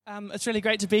It's really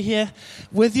great to be here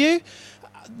with you.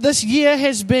 This year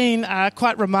has been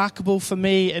quite remarkable for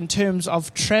me in terms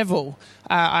of travel.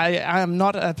 I am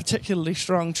not a particularly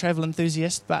strong travel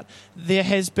enthusiast, but there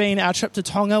has been our trip to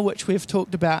Tonga, which we've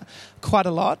talked about quite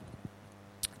a lot.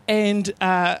 And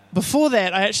before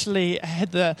that, I actually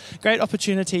had the great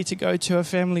opportunity to go to a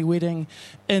family wedding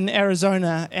in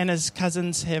Arizona. Anna's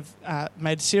cousins have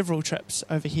made several trips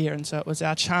over here, and so it was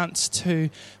our chance to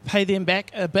pay them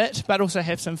back a bit, but also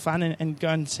have some fun and go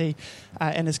and see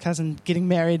Anna's cousin getting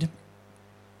married.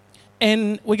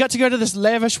 And we got to go to this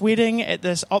lavish wedding at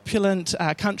this opulent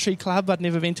country club. I'd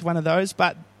never been to one of those,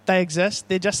 but they exist.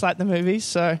 They're just like the movies.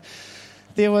 So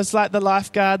there was like the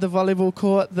lifeguard, the volleyball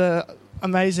court, the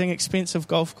amazing, expensive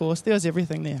golf course. There was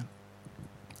everything there.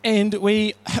 And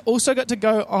we also got to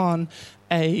go on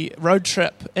a road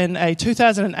trip in a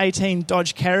 2018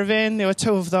 Dodge Caravan. There were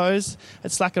two of those.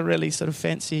 It's like a really sort of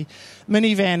fancy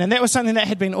minivan. And that was something that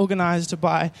had been organised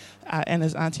by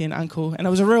Anna's auntie and uncle. And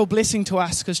it was a real blessing to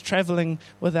us because travelling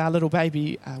with our little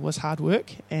baby was hard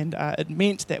work. And it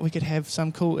meant that we could have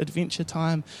some cool adventure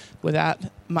time without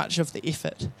much of the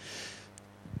effort.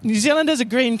 New Zealand is a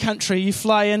green country. You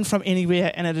fly in from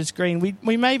anywhere and it is green.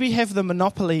 We maybe have the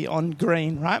monopoly on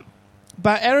green, right?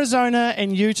 But Arizona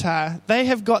and Utah, they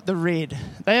have got the red.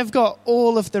 They have got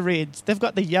all of the reds. They've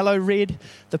got the yellow red,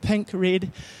 the pink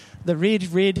red, the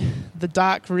red red, the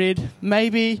dark red.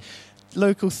 Maybe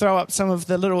Luke will throw up some of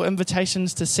the little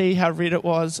invitations to see how red it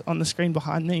was on the screen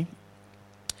behind me.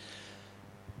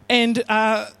 And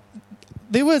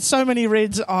there were so many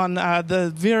reds on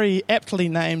the very aptly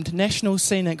named National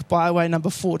Scenic Byway number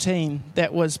 14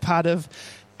 that was part of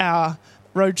our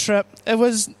road trip. It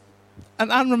was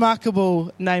an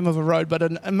unremarkable name of a road, but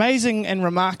an amazing and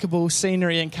remarkable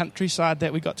scenery and countryside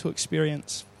that we got to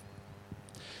experience.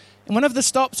 And one of the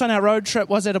stops on our road trip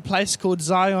was at a place called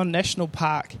Zion National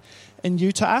Park in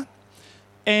Utah.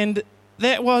 And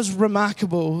that was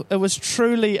remarkable. It was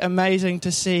truly amazing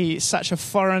to see such a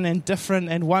foreign and different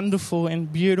and wonderful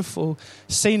and beautiful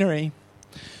scenery.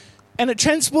 And it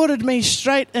transported me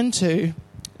straight into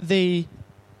the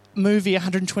movie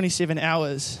 127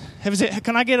 Hours.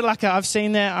 Can I get it like I've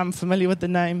seen that? I'm familiar with the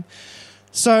name.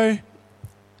 So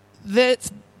the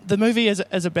movie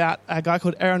is about a guy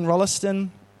called Aaron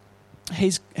Rolston.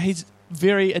 He's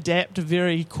very adept,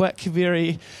 very quick,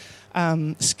 very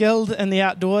skilled in the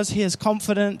outdoors. He is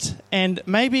confident, and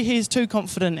maybe he's too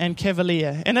confident and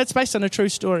cavalier. And it's based on a true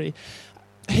story.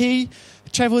 He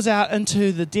travels out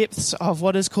into the depths of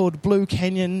what is called Blue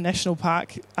Canyon National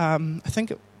Park.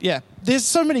 There's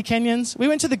so many canyons. We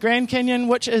went to the Grand Canyon,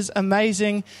 which is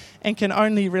amazing and can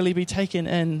only really be taken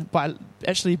in by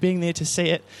actually being there to see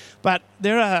it. But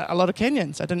there are a lot of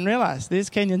canyons. I didn't realize. There's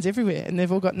canyons everywhere, and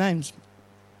they've all got names.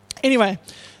 Anyway,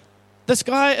 this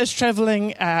guy is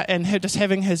traveling and just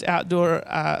having his outdoor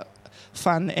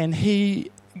fun, and he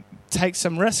takes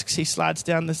some risks. He slides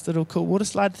down this little cool water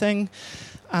slide thing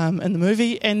in the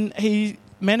movie, and he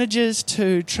manages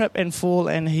to trip and fall,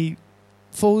 and he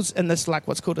falls in this like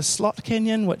what's called a slot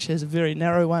canyon, which is a very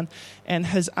narrow one, and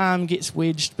his arm gets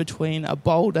wedged between a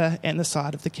boulder and the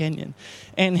side of the canyon,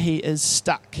 and he is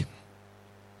stuck.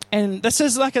 And this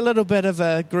is like a little bit of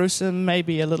a gruesome,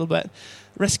 maybe a little bit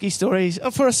risky story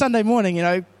for a Sunday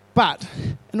morning, but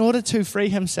in order to free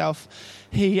himself,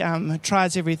 he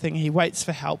tries everything. He waits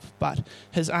for help, but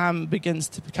his arm begins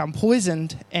to become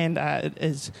poisoned, and it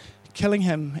is killing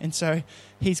him. And so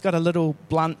he's got a little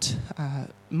blunt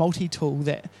multi-tool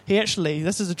that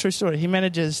this is a true story, he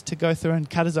manages to go through and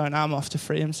cut his own arm off to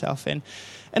free himself. And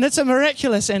it's a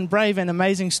miraculous and brave and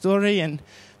amazing story, and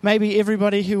maybe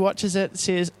everybody who watches it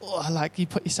says, you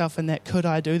put yourself in that could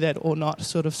I do that or not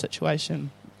sort of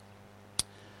situation.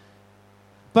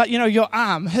 But,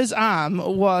 his arm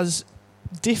was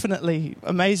definitely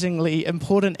amazingly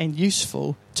important and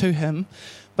useful to him.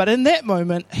 But in that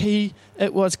moment,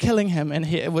 it was killing him, and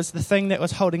it was the thing that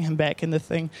was holding him back and the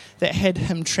thing that had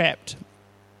him trapped.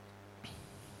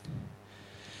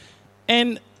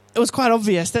 And it was quite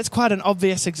obvious. That's quite an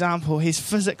obvious example. He's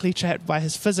physically trapped by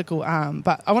his physical arm.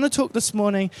 But I want to talk this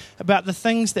morning about the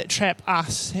things that trap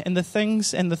us and the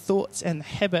things and the thoughts and the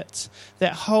habits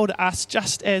that hold us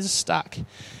just as stuck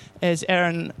as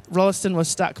Aaron Rolston was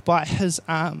stuck by his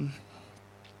arm.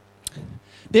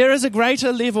 There is a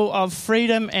greater level of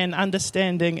freedom and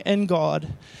understanding in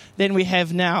God than we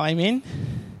have now, amen?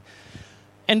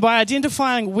 And by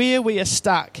identifying where we are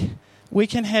stuck, we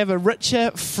can have a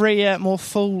richer, freer, more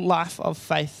full life of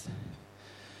faith.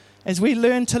 As we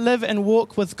learn to live and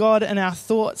walk with God in our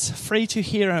thoughts, free to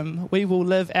hear Him, we will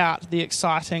live out the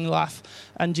exciting life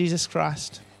in Jesus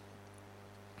Christ.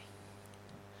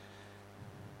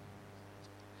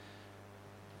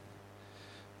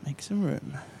 Make some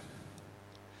room.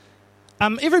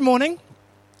 Every morning,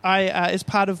 as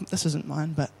part of, this isn't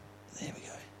mine, but there we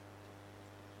go.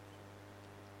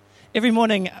 Every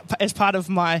morning, as part of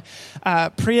my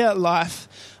prayer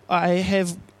life, I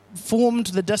have formed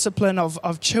the discipline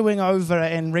of chewing over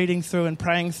and reading through and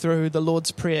praying through the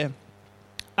Lord's Prayer.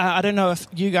 I don't know if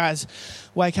you guys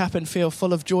wake up and feel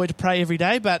full of joy to pray every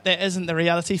day, but that isn't the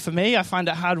reality for me. I find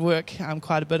it hard work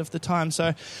quite a bit of the time.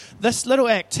 So this little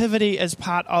activity is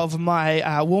part of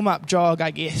my warm-up jog, I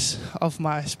guess, of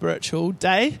my spiritual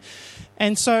day.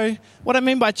 And so what I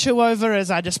mean by chew over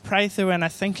is I just pray through and I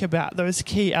think about those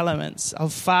key elements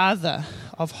of Father,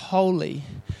 of Holy,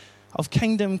 of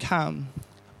Kingdom Come,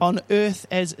 on earth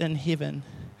as in heaven.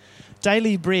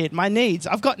 Daily bread, my needs.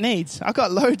 I've got needs. I've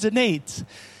got loads of needs.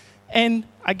 And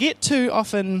I get to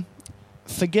often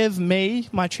forgive me,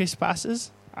 my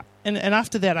trespasses. And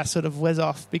after that, I sort of whiz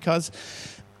off because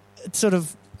it's sort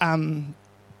of,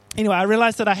 anyway, I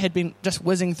realized that I had been just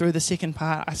whizzing through the second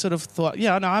part. I sort of thought,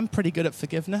 yeah, no, I'm pretty good at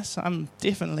forgiveness. I'm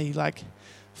definitely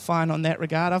fine on that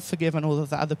regard. I've forgiven all of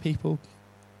the other people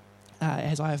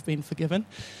as I have been forgiven.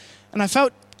 And I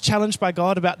felt challenged by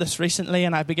God about this recently,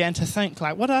 and I began to think,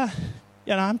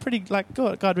 I'm pretty,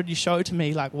 God, would you show to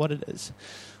me, what it is?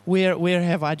 Where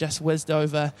have I just whizzed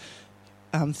over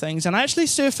things? And I actually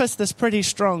surfaced this pretty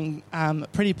strong,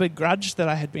 pretty big grudge that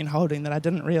I had been holding that I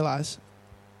didn't realize.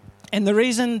 And the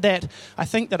reason that I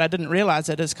think that I didn't realize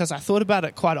it is because I thought about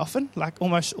it quite often,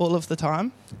 almost all of the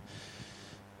time.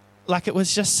 It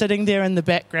was just sitting there in the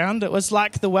background. It was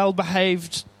like the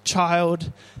well-behaved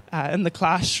child in the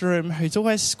classroom who's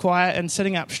always quiet and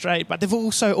sitting up straight, but they've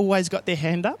also always got their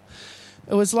hand up.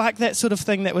 It was like that sort of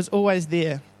thing that was always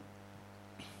there.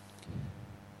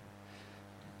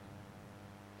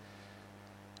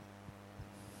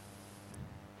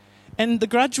 And the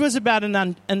grudge was about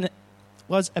an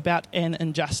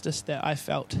injustice that I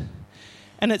felt.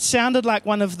 And it sounded like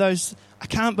one of those, I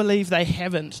can't believe they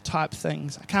haven't type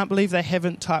things. I can't believe they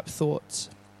haven't type thoughts.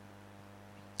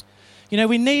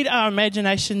 We need our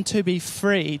imagination to be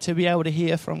free, to be able to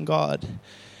hear from God,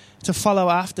 to follow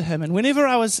after him. And whenever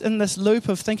I was in this loop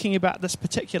of thinking about this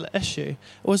particular issue,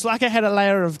 it was like I had a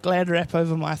layer of glad wrap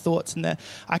over my thoughts, and that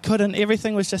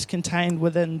everything was just contained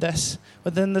within this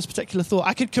particular thought.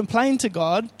 I could complain to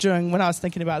God when I was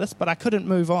thinking about this, but I couldn't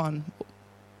move on.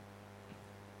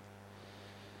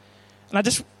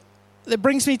 And that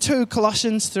brings me to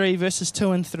Colossians 3, verses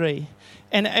 2 and 3.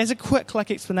 And as a quick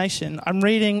explanation, I'm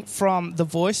reading from the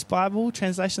Voice Bible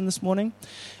translation this morning.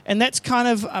 And that's kind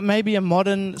of maybe a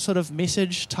modern sort of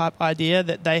message type idea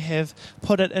that they have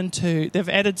put it into. They've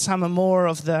added some more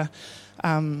of the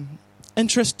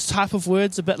interest type of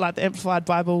words, a bit like the Amplified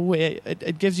Bible, where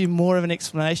it gives you more of an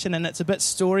explanation and it's a bit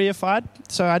storyified.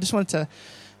 So I just wanted to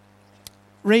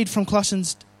read from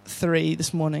Colossians 3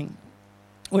 this morning,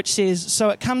 which says, "So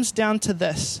it comes down to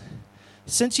this.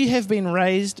 Since you have been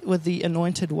raised with the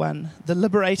Anointed One, the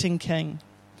liberating King,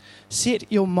 set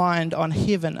your mind on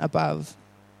heaven above.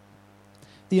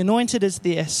 The Anointed is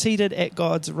there, seated at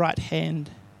God's right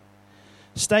hand.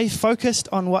 Stay focused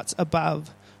on what's above,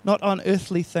 not on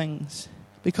earthly things,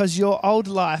 because your old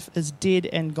life is dead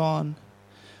and gone.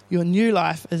 Your new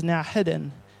life is now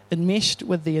hidden, enmeshed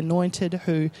with the Anointed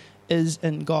who is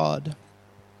in God."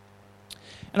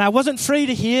 And I wasn't free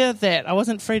to hear that. I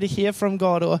wasn't free to hear from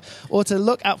God or to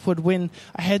look upward when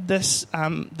I had this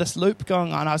loop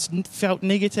going on. I felt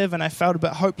negative and I felt a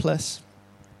bit hopeless.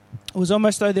 It was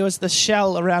almost though there was this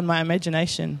shell around my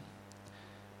imagination.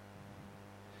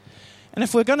 And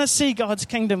if we're going to see God's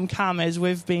kingdom come, as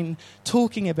we've been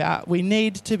talking about, we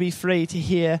need to be free to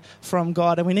hear from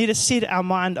God. And we need to set our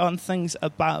mind on things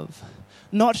above.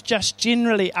 Not just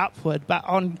generally upward, but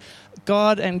on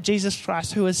God and Jesus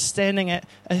Christ, who is sitting at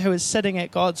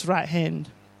God's right hand.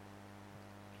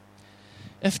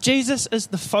 If Jesus is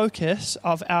the focus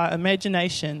of our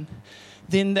imagination,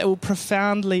 then that will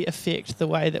profoundly affect the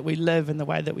way that we live and the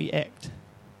way that we act.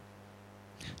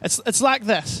 It's like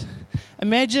this.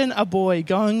 Imagine a boy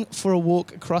going for a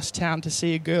walk across town to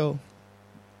see a girl.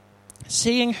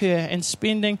 Seeing her and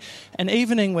spending an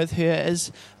evening with her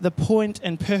is the point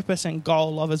and purpose and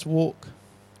goal of his walk.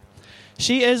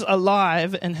 She is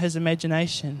alive in his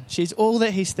imagination. She's all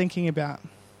that he's thinking about.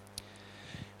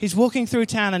 He's walking through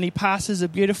town and he passes a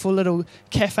beautiful little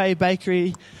cafe,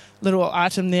 bakery, little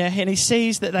item there, and he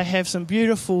sees that they have some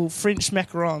beautiful French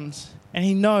macarons, and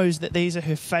he knows that these are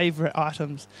her favourite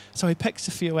items. So he picks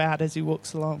a few out as he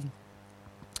walks along.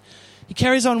 He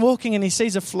carries on walking and he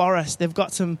sees a florist. They've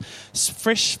got some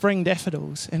fresh spring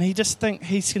daffodils, and he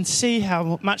can see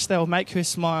how much they will make her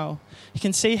smile. He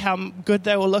can see how good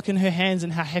they will look in her hands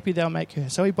and how happy they'll make her.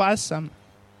 So he buys some.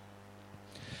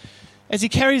 As he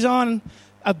carries on,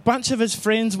 a bunch of his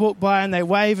friends walk by and they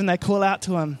wave and they call out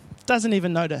to him. Doesn't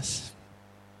even notice.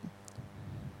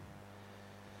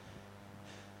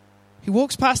 He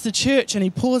walks past the church and he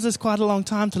pauses quite a long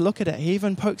time to look at it. He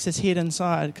even pokes his head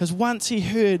inside because once he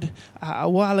heard a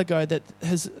while ago that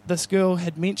this girl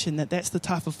had mentioned that that's the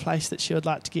type of place that she would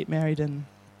like to get married in.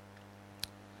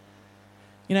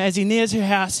 You know, as he nears her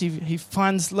house, he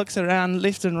looks around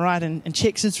left and right and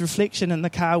checks his reflection in the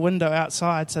car window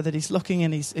outside so that he's looking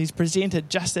and he's presented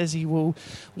just as he will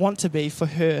want to be for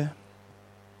her.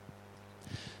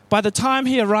 By the time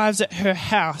he arrives at her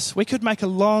house, we could make a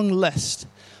long list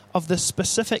of the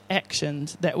specific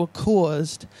actions that were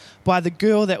caused by the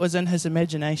girl that was in his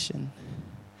imagination.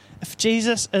 If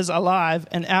Jesus is alive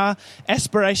in our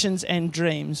aspirations and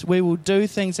dreams, we will do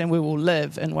things and we will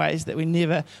live in ways that we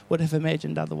never would have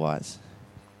imagined otherwise.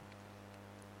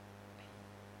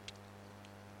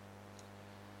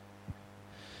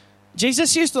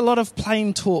 Jesus used a lot of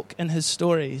plain talk in his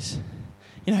stories.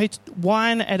 You know,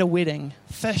 wine at a wedding,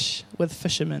 fish with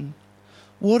fishermen,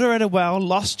 water at a well,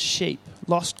 lost sheep,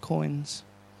 lost coins.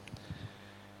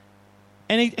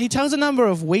 And he tells a number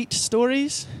of wheat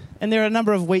stories, and there are a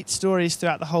number of wheat stories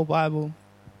throughout the whole Bible.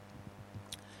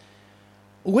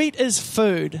 Wheat is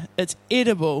food. It's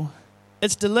edible.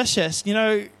 It's delicious. You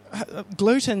know,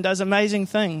 gluten does amazing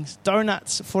things.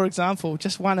 Donuts, for example,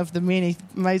 just one of the many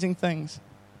amazing things.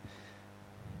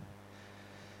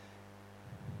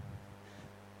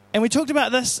 And we talked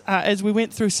about this as we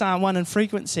went through Psalm 1 and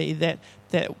frequency, that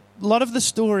a lot of the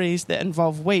stories that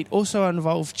involve wheat also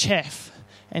involve chaff.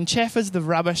 And chaff is the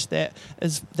rubbish that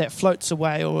floats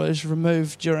away or is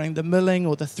removed during the milling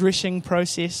or the threshing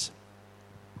process.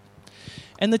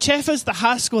 And the chaff is the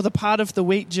husk or the part of the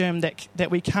wheat germ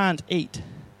that we can't eat.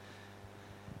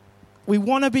 We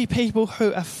want to be people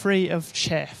who are free of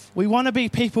chaff. We want to be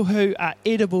people who are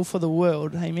edible for the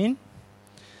world. Amen?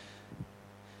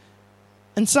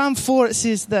 In Psalm 4 it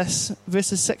says this,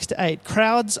 verses 6 to 8,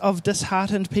 crowds of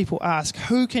disheartened people ask,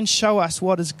 who can show us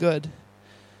what is good?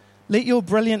 Let your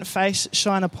brilliant face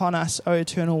shine upon us, O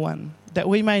Eternal One, that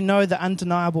we may know the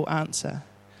undeniable answer.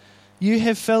 You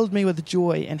have filled me with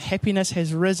joy, and happiness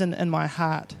has risen in my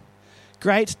heart.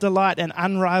 Great delight and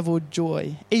unrivaled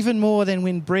joy, even more than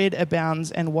when bread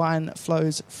abounds and wine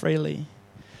flows freely.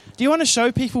 Do you want to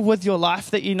show people with your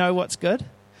life that you know what's good?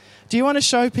 Do you want to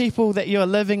show people that you're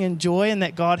living in joy and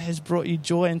that God has brought you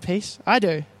joy and peace? I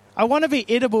do. I want to be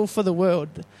edible for the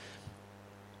world.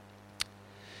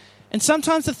 And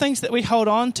sometimes the things that we hold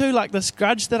on to, like this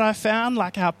grudge that I found,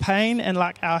 like our pain and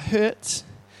like our hurts,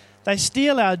 they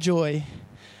steal our joy.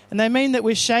 And they mean that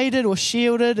we're shaded or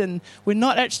shielded and we're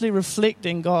not actually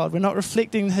reflecting God. We're not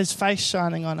reflecting His face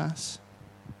shining on us.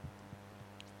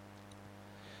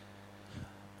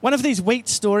 One of these wheat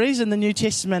stories in the New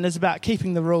Testament is about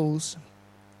keeping the rules.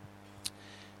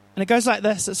 And it goes like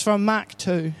this. It's from Mark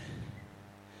 2.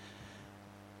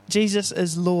 Jesus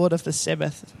is Lord of the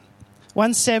Sabbath.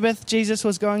 One Sabbath, Jesus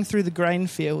was going through the grain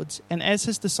fields, and as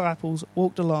his disciples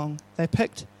walked along, they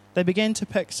began to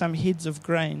pick some heads of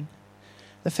grain.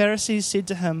 The Pharisees said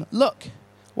to him, "Look,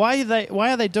 why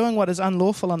are they doing what is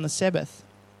unlawful on the Sabbath?"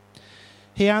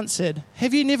 He answered,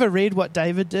 "Have you never read what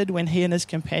David did when he and his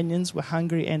companions were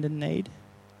hungry and in need?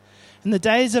 In the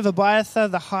days of Abiathar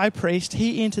the high priest,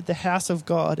 he entered the house of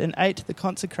God and ate the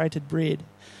consecrated bread,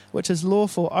 which is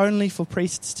lawful only for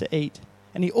priests to eat.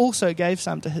 And he also gave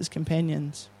some to his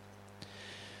companions.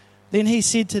 Then he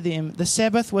said to them, the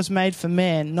Sabbath was made for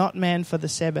man, not man for the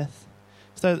Sabbath.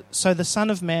 So the Son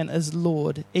of Man is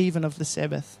Lord, even of the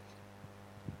Sabbath."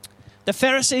 The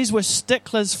Pharisees were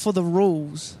sticklers for the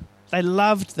rules. They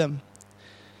loved them.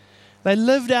 They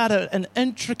lived out an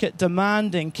intricate,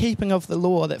 demanding keeping of the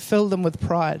law that filled them with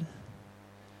pride.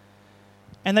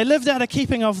 And they lived out a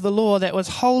keeping of the law that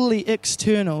was wholly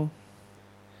external.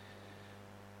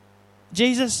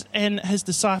 Jesus and his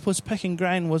disciples picking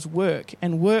grain was work,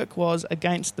 and work was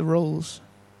against the rules.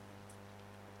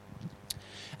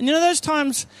 And you know those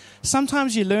times,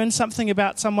 sometimes you learn something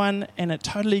about someone and it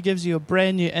totally gives you a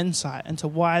brand new insight into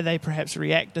why they perhaps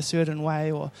react a certain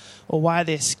way, or why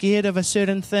they're scared of a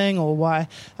certain thing, or why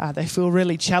they feel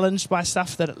really challenged by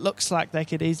stuff that it looks like they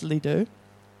could easily do.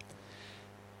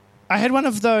 I had one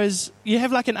of those, you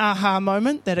have like an aha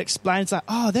moment that explains like,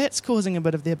 oh, that's causing a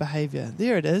bit of their behavior.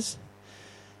 There it is.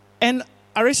 And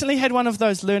I recently had one of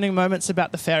those learning moments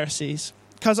about the Pharisees,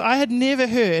 because I had never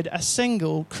heard a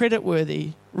single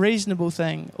creditworthy, reasonable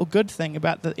thing or good thing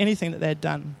about anything that they had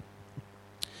done.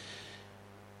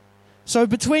 So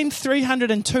between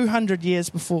 300 and 200 years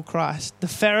before Christ, the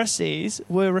Pharisees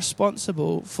were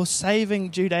responsible for saving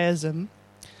Judaism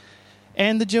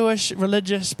and the Jewish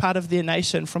religious part of their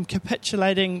nation from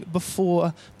capitulating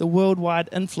before the worldwide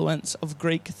influence of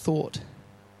Greek thought.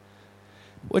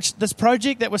 Which this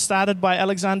project that was started by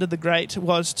Alexander the Great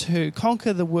was to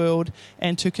conquer the world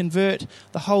and to convert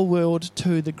the whole world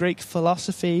to the Greek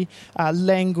philosophy,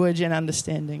 language, and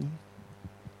understanding.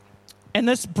 And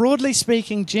this, broadly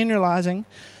speaking, generalizing,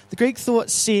 the Greek thought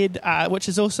said, which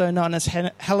is also known as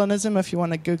Hellenism, if you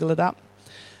want to Google it up,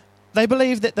 they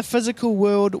believed that the physical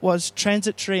world was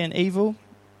transitory and evil,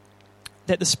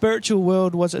 that the spiritual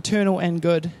world was eternal and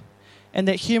good, and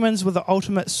that humans were the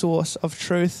ultimate source of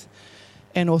truth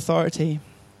and authority.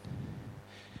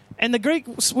 And the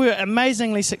Greeks were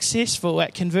amazingly successful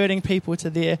at converting people to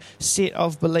their set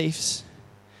of beliefs.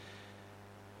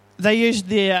 They used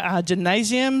their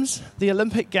gymnasiums, the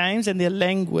Olympic Games, and their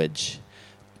language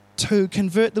to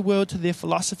convert the world to their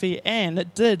philosophy, and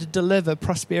it did deliver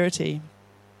prosperity.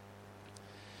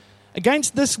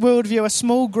 Against this worldview, a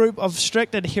small group of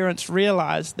strict adherents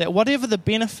realized that whatever the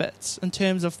benefits in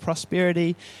terms of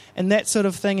prosperity and that sort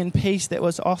of thing and peace that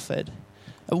was offered,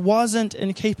 it wasn't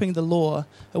in keeping the law.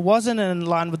 It wasn't in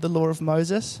line with the law of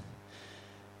Moses.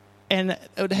 And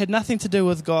it had nothing to do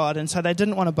with God, and so they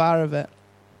didn't want a bar of it.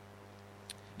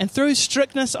 And through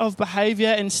strictness of behavior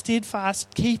and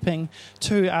steadfast keeping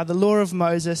to the law of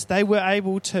Moses, they were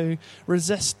able to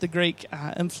resist the Greek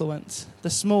influence,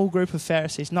 the small group of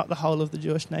Pharisees, not the whole of the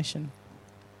Jewish nation.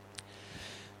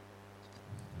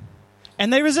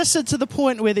 And they resisted to the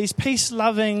point where these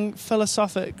peace-loving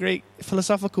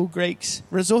philosophical Greeks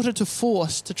resorted to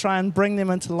force to try and bring them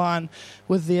into line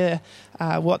with their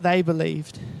what they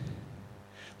believed.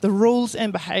 The rules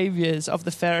and behaviors of the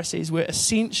Pharisees were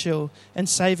essential in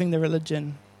saving the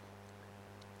religion.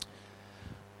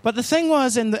 But the thing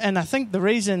was, and I think the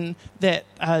reason that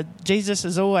Jesus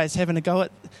is always having a go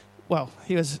at,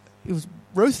 he was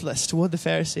ruthless toward the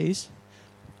Pharisees,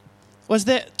 was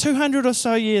that 200 or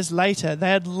so years later, they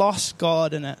had lost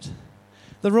God in it.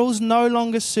 The rules no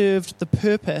longer served the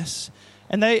purpose,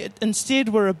 and they instead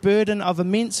were a burden of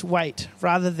immense weight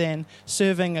rather than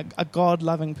serving a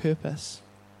God-loving purpose.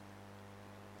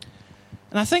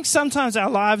 And I think sometimes our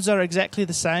lives are exactly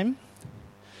the same.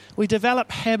 We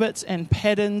develop habits and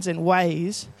patterns and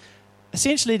ways,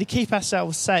 essentially to keep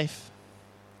ourselves safe.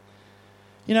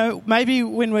 You know, maybe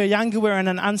when we're younger, we're in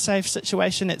an unsafe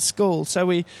situation at school. So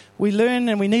we learn,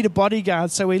 and we need a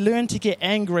bodyguard, so we learn to get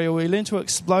angry or we learn to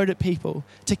explode at people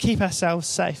to keep ourselves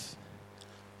safe.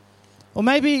 Or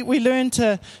maybe we learn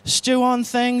to stew on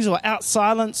things or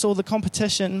out-silence all the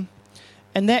competition,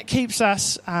 and that keeps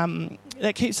us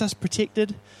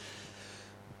protected.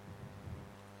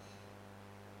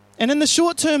 And in the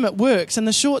short term, it works. In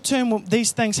the short term,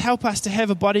 these things help us to have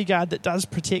a bodyguard that does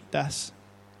protect us.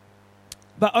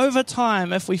 But over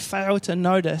time, if we fail to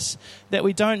notice that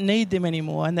we don't need them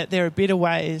anymore and that there are better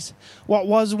ways, what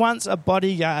was once a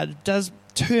bodyguard does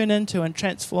turn into and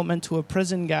transform into a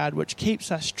prison guard, which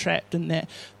keeps us trapped in that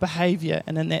behavior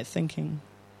and in that thinking.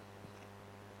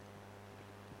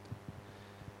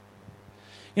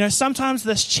 You know, sometimes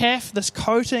this chaff, this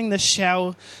coating, this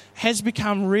shell has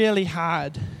become really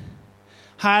hard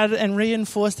and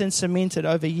reinforced and cemented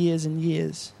over years and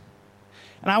years.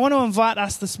 And I want to invite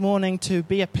us this morning to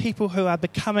be a people who are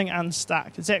becoming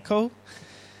unstuck. Is that cool?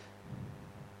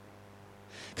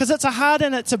 Because it's a hard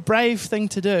and it's a brave thing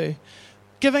to do.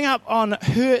 Giving up on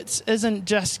hurts isn't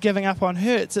just giving up on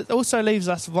hurts. It also leaves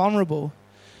us vulnerable.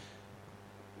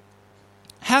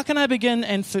 How can I begin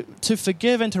to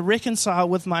forgive and to reconcile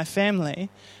with my family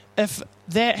if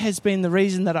that has been the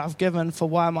reason that I've given for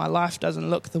why my life doesn't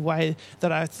look the way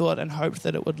that I thought and hoped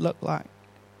that it would look like?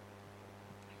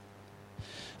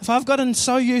 If I've gotten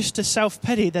so used to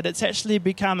self-pity that it's actually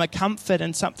become a comfort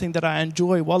and something that I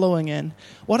enjoy wallowing in,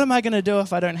 what am I going to do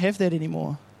if I don't have that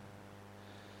anymore?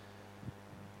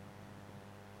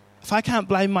 If I can't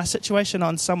blame my situation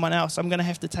on someone else, I'm going to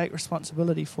have to take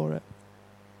responsibility for it.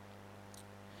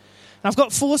 And I've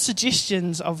got 4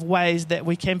 suggestions of ways that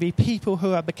we can be people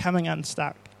who are becoming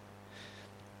unstuck.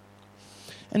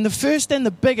 And the first and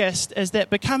the biggest is that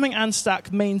becoming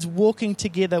unstuck means walking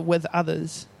together with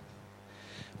others.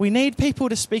 We need people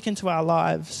to speak into our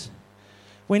lives.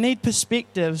 We need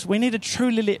perspectives. We need to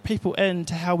truly let people in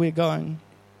to how we're going.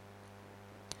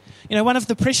 You know, one of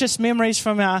the precious memories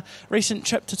from our recent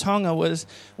trip to Tonga was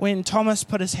when Thomas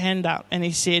put his hand up and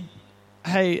he said,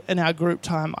 "Hey, in our group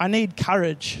time, I need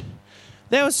courage."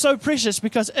 That was so precious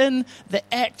because in the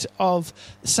act of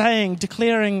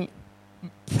declaring,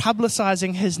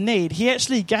 publicizing his need, he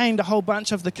actually gained a whole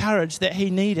bunch of the courage that he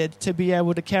needed to be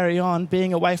able to carry on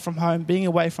being away from home, being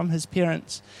away from his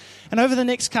parents. And over the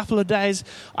next couple of days,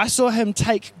 I saw him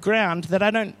take ground that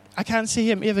I can't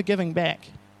see him ever giving back.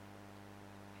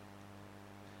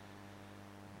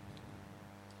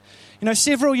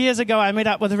 Several years ago, I met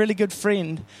up with a really good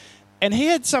friend, and he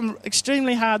had some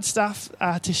extremely hard stuff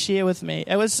to share with me.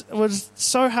 It was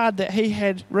so hard that he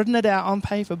had written it out on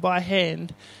paper by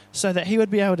hand so that he would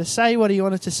be able to say what he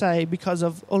wanted to say because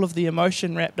of all of the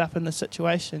emotion wrapped up in the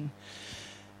situation.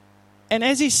 And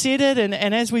as he said it,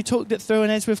 and as we talked it through,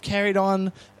 and as we've carried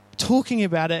on talking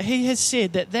about it, he has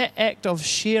said that act of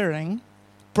sharing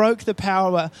broke the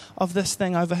power of this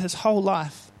thing over his whole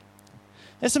life.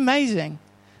 It's amazing.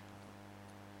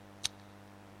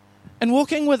 In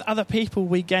walking with other people,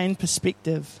 we gain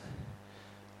perspective.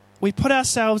 We put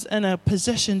ourselves in a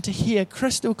position to hear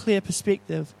crystal clear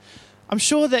perspective. I'm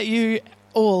sure that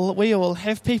we all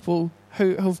have people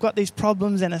who've got these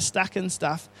problems and are stuck in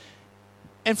stuff.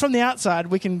 And from the outside,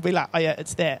 we can be like, oh yeah,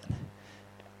 it's that.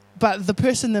 But the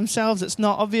person themselves, it's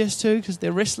not obvious to, because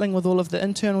they're wrestling with all of the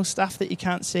internal stuff that you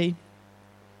can't see.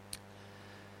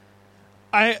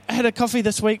 I had a coffee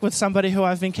this week with somebody who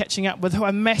I've been catching up with, who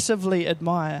I massively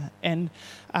admire. And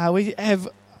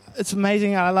it's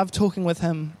amazing. I love talking with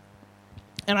him.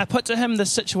 And I put to him the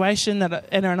situation that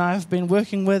Anna and I have been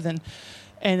working with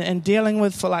and dealing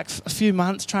with for like a few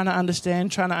months, trying to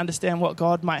understand what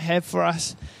God might have for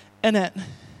us in it.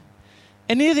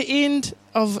 And near the end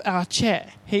of our chat,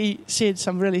 he said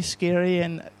some really scary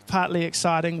and partly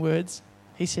exciting words.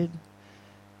 He said,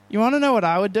 "You want to know what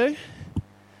I would do?"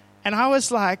 And I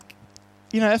was like,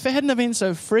 if it hadn't have been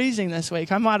so freezing this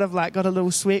week, I might have got a little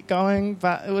sweat going,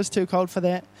 but it was too cold for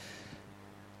that.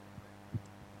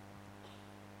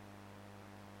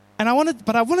 And I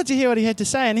wanted to hear what he had to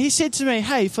say. And he said to me,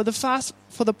 "Hey, for the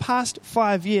past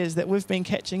 5 years that we've been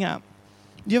catching up,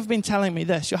 you've been telling me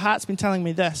this. Your heart's been telling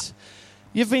me this.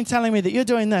 You've been telling me that you're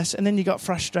doing this, and then you got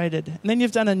frustrated. And then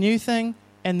you've done a new thing,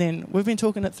 and then we've been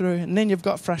talking it through, and then you've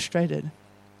got frustrated.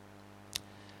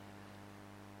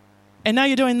 And now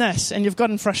you're doing this, and you've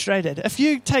gotten frustrated. If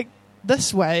you take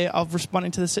this way of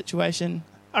responding to the situation,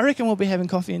 I reckon we'll be having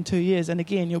coffee in 2 years, and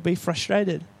again, you'll be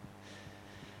frustrated."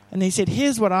 And he said,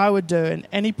 "Here's what I would do."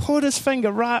 And he put his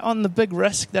finger right on the big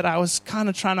risk that I was kind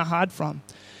of trying to hide from.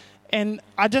 And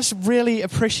I just really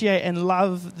appreciate and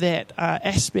love that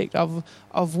aspect of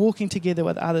walking together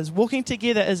with others. Walking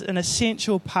together is an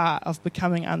essential part of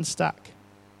becoming unstuck.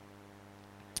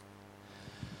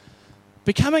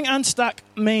 Becoming unstuck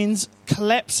means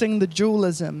collapsing the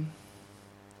dualism.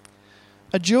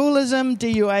 A dualism,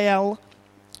 D-U-A-L,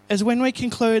 is when we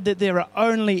conclude that there are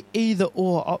only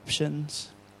either-or options.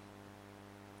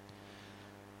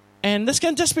 And this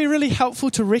can just be really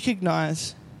helpful to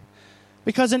recognize,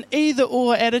 because an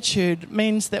either-or attitude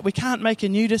means that we can't make a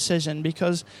new decision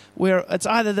because it's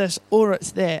either this or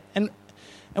it's that. And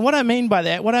what I mean by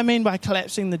that, what I mean by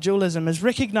collapsing the dualism, is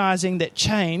recognizing that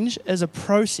change is a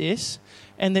process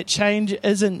and that change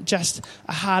isn't just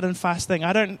a hard and fast thing.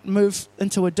 I don't move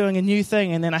into doing a new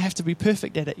thing and then I have to be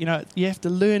perfect at it. You have to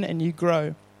learn and you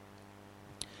grow.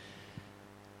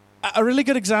 A really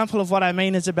good example of what I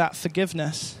mean is about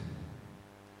forgiveness.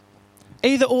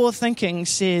 Either or thinking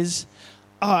says,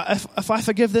 if I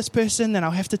forgive this person, then I'll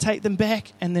have to take them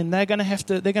back, and then they're going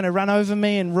to run over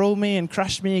me and rule me and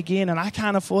crush me again, and I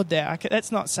can't afford that.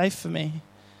 That's not safe for me.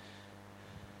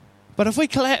 But if we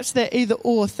collapse that either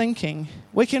or thinking,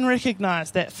 we can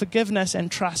recognize that forgiveness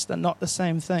and trust are not the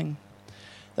same thing.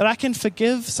 That I can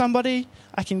forgive somebody,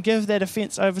 I can give that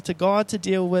offense over to God to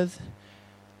deal with,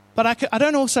 but I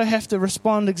don't also have to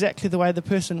respond exactly the way the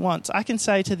person wants. I can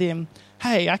say to them,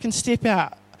 "Hey, I can step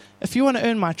out. If you want to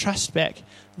earn my trust back,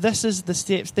 these are the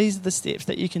steps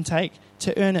that you can take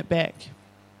to earn it back."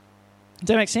 Does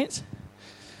that make sense?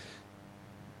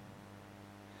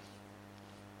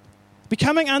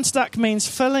 Becoming unstuck means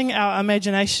filling our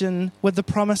imagination with the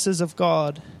promises of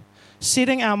God,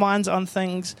 setting our minds on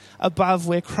things above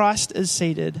where Christ is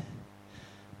seated.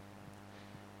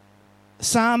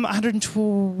 Psalm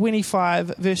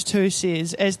 125 verse 2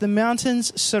 says, "As the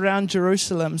mountains surround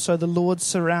Jerusalem, so the Lord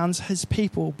surrounds his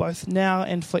people, both now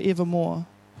and forevermore."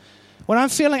 When I'm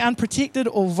feeling unprotected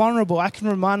or vulnerable, I can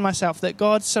remind myself that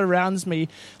God surrounds me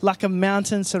like a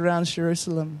mountain surrounds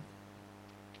Jerusalem.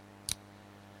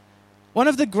 One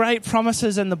of the great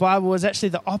promises in the Bible is actually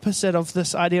the opposite of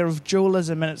this idea of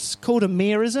dualism, and it's called a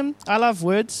merism. I love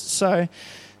words, so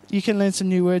you can learn some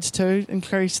new words too,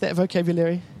 increase that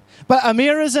vocabulary. But a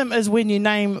merism is when you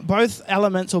name both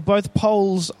elements or both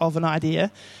poles of an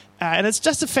idea, and it's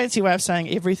just a fancy way of saying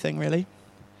everything, really.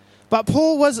 But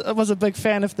Paul was a big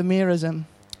fan of the merism.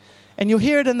 And you'll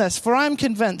hear it in this: "For I am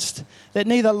convinced that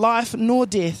neither life nor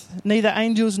death, neither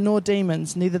angels nor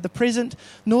demons, neither the present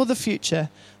nor the future,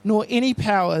 nor any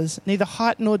powers, neither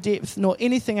height nor depth, nor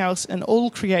anything else in all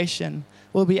creation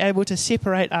will be able to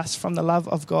separate us from the love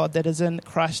of God that is in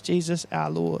Christ Jesus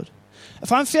our Lord."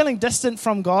 If I'm feeling distant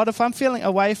from God, if I'm feeling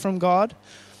away from God,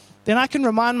 then I can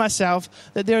remind myself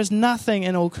that there is nothing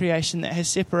in all creation that has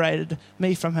separated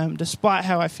me from Him, despite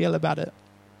how I feel about it.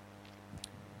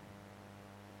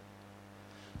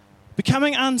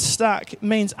 Becoming unstuck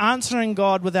means answering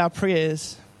God with our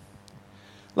prayers.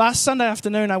 Last Sunday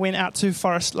afternoon, I went out to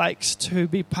Forest Lakes to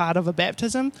be part of a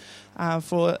baptism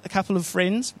for a couple of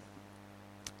friends.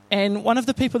 And one of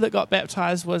the people that got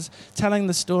baptized was telling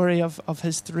the story of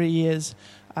his 3 years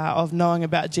of knowing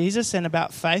about Jesus and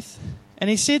about faith. And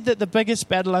he said that the biggest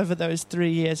battle over those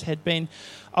 3 years had been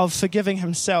of forgiving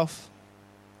himself.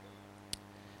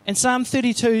 And Psalm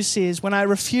 32 says, "When I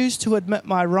refused to admit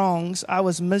my wrongs, I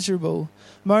was miserable,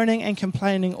 moaning and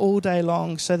complaining all day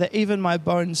long, so that even my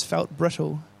bones felt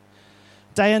brittle.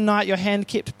 Day and night your hand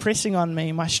kept pressing on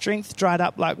me. My strength dried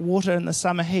up like water in the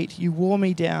summer heat. You wore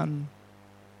me down.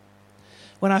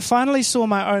 When I finally saw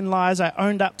my own lies, I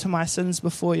owned up to my sins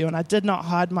before you, and I did not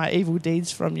hide my evil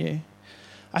deeds from you.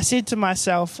 I said to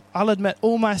myself, I'll admit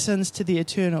all my sins to the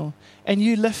Eternal, and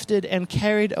you lifted and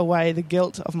carried away the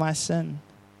guilt of my sin."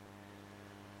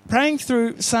 Praying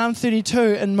through Psalm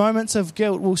 32 in moments of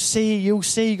guilt, you'll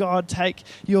see God take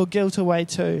your guilt away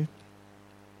too.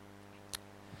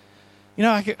 You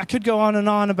know, I could go on and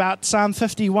on about Psalm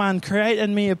 51, "Create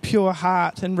in me a pure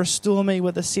heart and restore me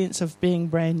with a sense of being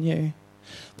brand new."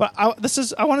 But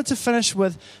I wanted to finish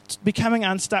with becoming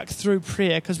unstuck through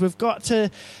prayer, because we've got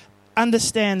to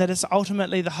understand that it's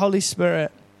ultimately the Holy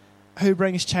Spirit who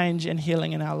brings change and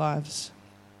healing in our lives.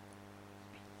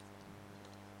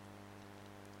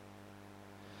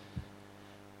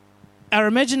 Our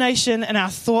imagination and our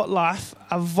thought life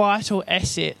are vital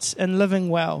assets in living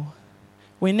well.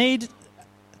 We need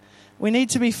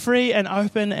to be free and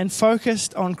open and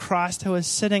focused on Christ, who is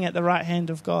sitting at the right hand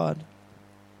of God.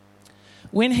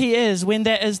 When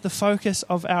that is the focus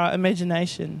of our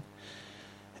imagination,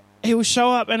 He will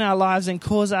show up in our lives and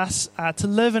cause us to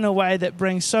live in a way that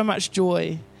brings so much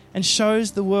joy and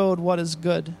shows the world what is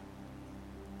good.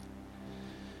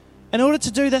 In order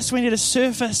to do this, we need to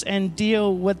surface and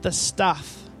deal with the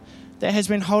stuff that we've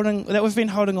been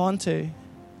holding on to.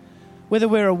 Whether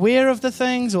we're aware of the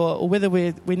things or whether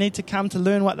we need to come to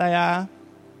learn what they are,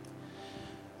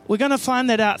 we're going to find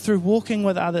that out through walking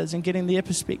with others and getting their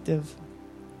perspective.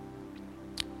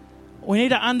 We need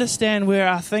to understand where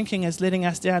our thinking is letting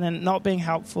us down and not being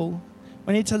helpful.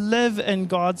 We need to live in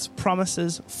God's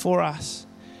promises for us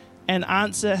and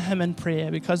answer Him in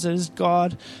prayer, because it is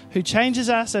God who changes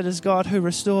us, it is God who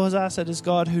restores us, it is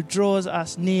God who draws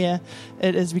us near.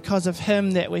 It is because of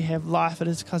Him that we have life. It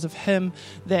is because of Him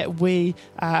that we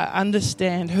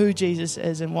understand who Jesus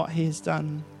is and what He has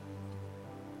done.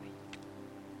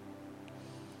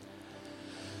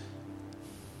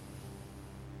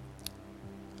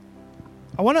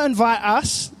 I want to invite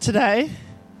us today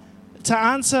to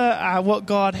answer what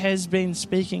God has been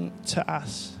speaking to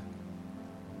us.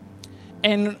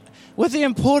 And with the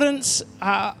importance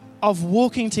of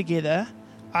walking together,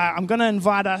 I'm going to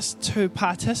invite us to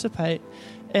participate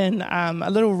in a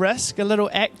little risk, a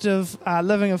little act of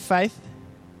living of faith.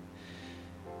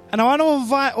 And I want to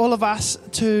invite all of us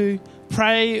to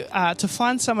pray, to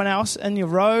find someone else in your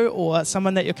row or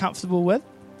someone that you're comfortable with.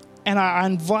 And I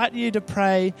invite you to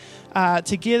pray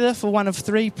together for one of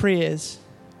three prayers.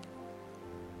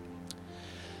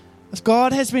 If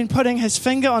God has been putting His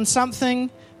finger on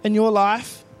something in your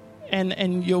life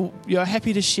and you're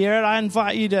happy to share it, I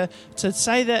invite you to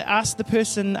say that, ask the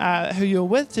person who you're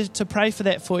with to pray for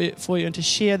that for you and to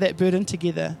share that burden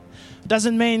together. It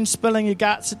doesn't mean spilling your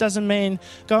guts, it doesn't mean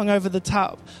going over the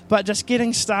top, but just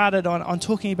getting started on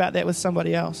talking about that with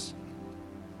somebody else.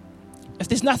 If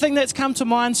there's nothing that's come to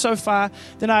mind so far,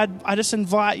 then I just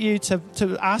invite you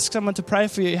to ask someone to pray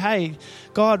for you. Hey,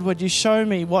 God, would you show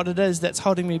me what it is that's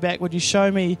holding me back? Would you show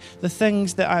me the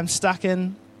things that I'm stuck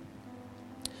in?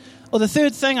 Or the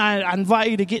third thing, I invite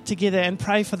you to get together and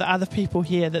pray for the other people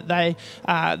here, that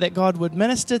that God would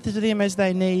minister to them as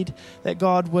they need, that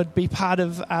God would be part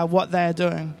of what they are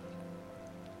doing.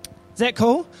 Is that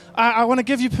cool? I want to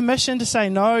give you permission to say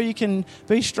no. You can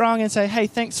be strong and say, hey,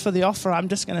 thanks for the offer. I'm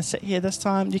just going to sit here this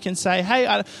time. You can say, hey,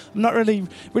 I'm not really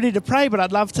ready to pray, but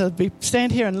I'd love to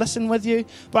stand here and listen with you.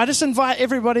 But I just invite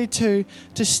everybody to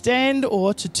stand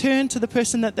or to turn to the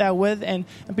person that they're with and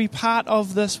be part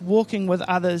of this walking with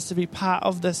others, to be part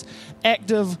of this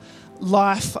active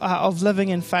life of living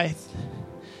in faith.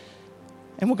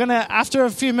 And we're going to, after a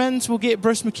few minutes, we'll get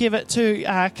Bruce McKevitt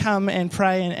to come and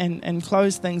pray and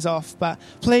close things off. But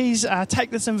please take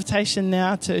this invitation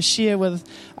now to share with,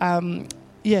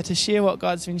 to share what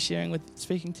God's been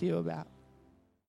speaking to you about.